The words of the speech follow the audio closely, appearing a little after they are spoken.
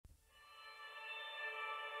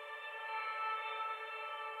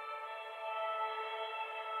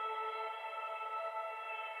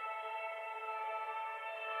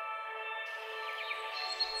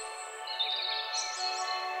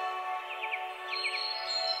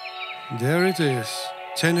There it is,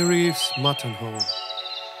 Tenerife's mutton hole.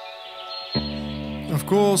 Of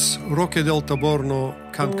course, Roque de Taborno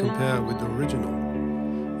can't compare with the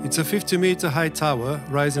original. It's a 50-meter high tower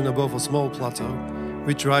rising above a small plateau,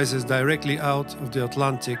 which rises directly out of the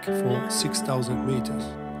Atlantic for 6,000 meters.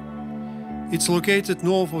 It's located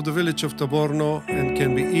north of the village of Taborno and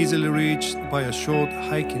can be easily reached by a short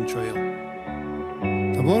hiking trail.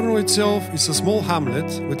 Taborno itself is a small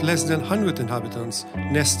hamlet with less than 100 inhabitants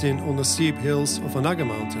nesting on the steep hills of Anaga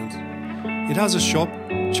mountains. It has a shop,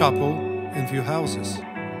 chapel and few houses.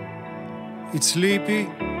 It's sleepy,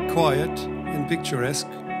 quiet and picturesque,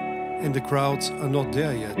 and the crowds are not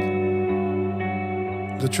there yet.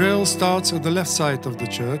 The trail starts at the left side of the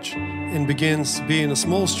church and begins being a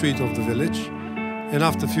small street of the village, and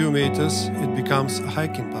after a few meters it becomes a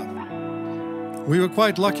hiking path. We were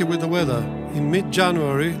quite lucky with the weather. In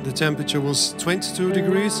mid-January the temperature was 22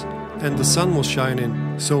 degrees and the sun was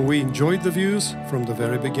shining, so we enjoyed the views from the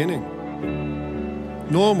very beginning.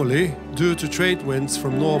 Normally, due to trade winds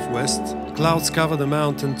from northwest, clouds cover the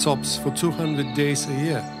mountain tops for 200 days a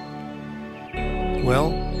year.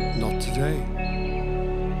 Well, not today.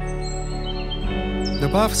 The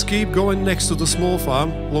paths keep going next to the small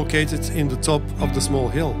farm located in the top of the small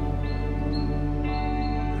hill.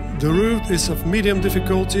 The route is of medium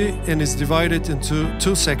difficulty and is divided into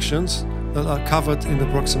two sections that are covered in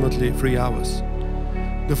approximately 3 hours.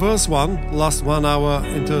 The first one lasts 1 hour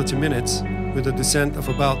and 30 minutes with a descent of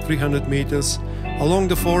about 300 meters along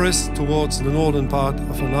the forest towards the northern part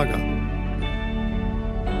of Anaga.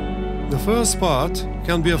 The first part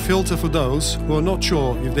can be a filter for those who are not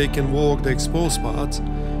sure if they can walk the exposed part,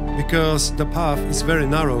 because the path is very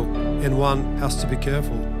narrow and one has to be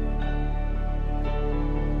careful.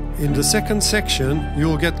 In the second section you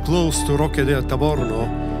will get close to Roque de Taborno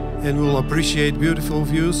and will appreciate beautiful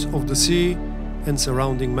views of the sea and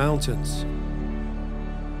surrounding mountains.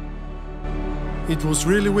 It was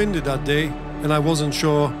really windy that day and I wasn't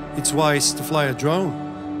sure it's wise to fly a drone.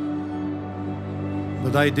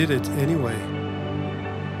 But I did it anyway.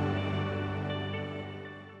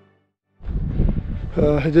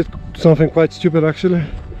 I did something quite stupid actually.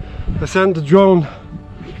 I sent the drone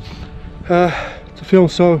to film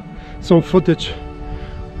some footage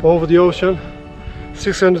over the ocean,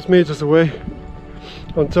 600 meters away,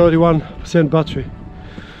 on 31% battery.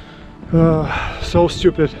 So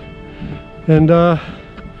stupid. And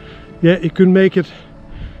yeah, it couldn't make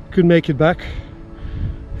it back.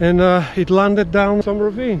 And it landed down some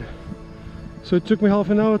ravine, so it took me half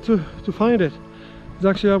an hour to find it.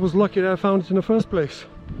 Actually, I was lucky that I found it in the first place.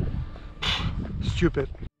 Stupid.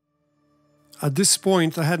 At this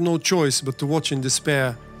point I had no choice but to watch in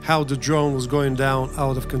despair how the drone was going down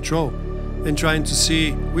out of control and trying to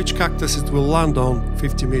see which cactus it will land on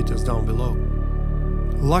 50 meters down below.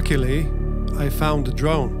 Luckily I found the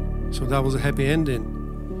drone, so that was a happy ending.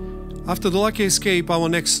 After the lucky escape, our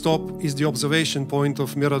next stop is the observation point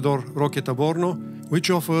of Mirador Roque de Taborno, which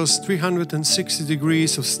offers 360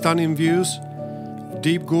 degrees of stunning views,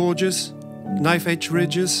 deep gorges, knife-edge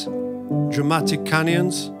ridges, dramatic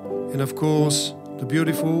canyons, and of course, the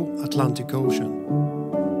beautiful Atlantic Ocean.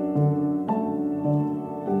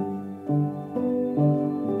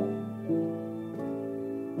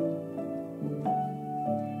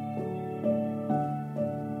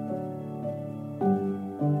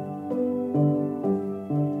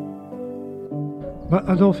 But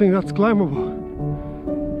I don't think that's climbable.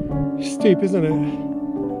 It's steep, isn't it?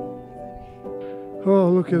 Oh,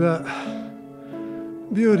 look at that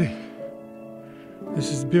beauty.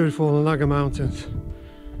 This is beautiful Anaga Mountains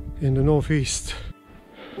in the northeast.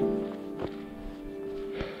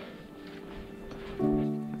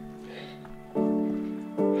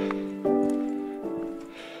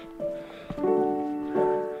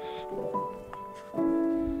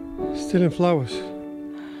 Still in flowers.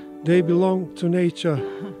 They belong to nature.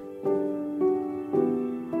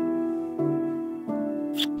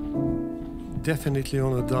 Definitely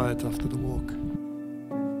on a diet after the walk.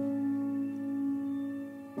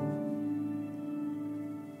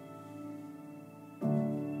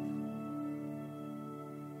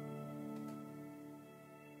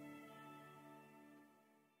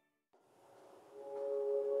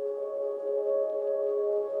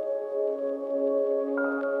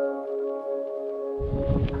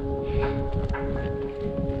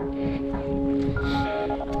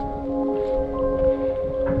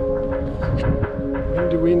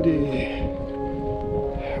 Windy.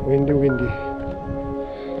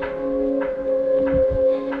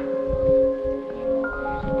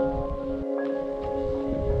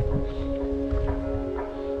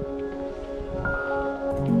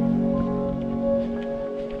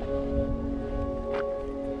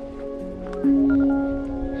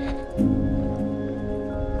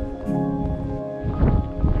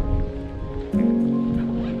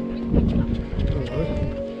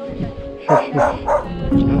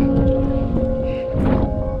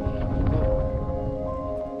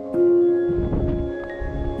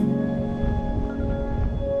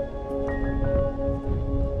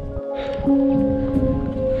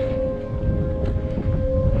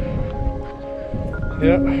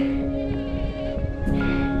 Yeah.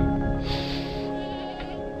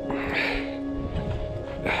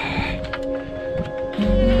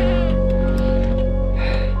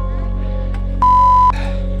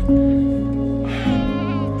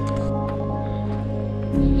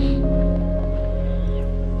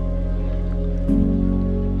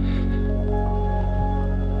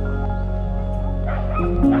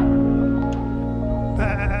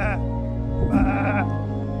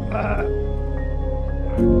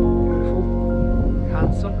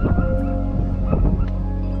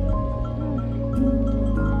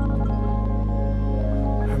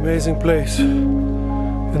 Amazing place,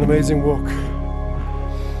 an amazing walk.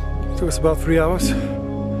 It took us about 3 hours.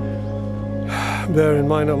 Bear in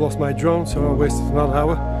mind I lost my drone, so I wasted another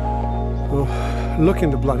hour. So,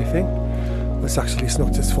 looking the bloody thing, it's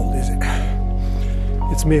not his fault, is it?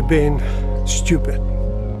 It's me being stupid.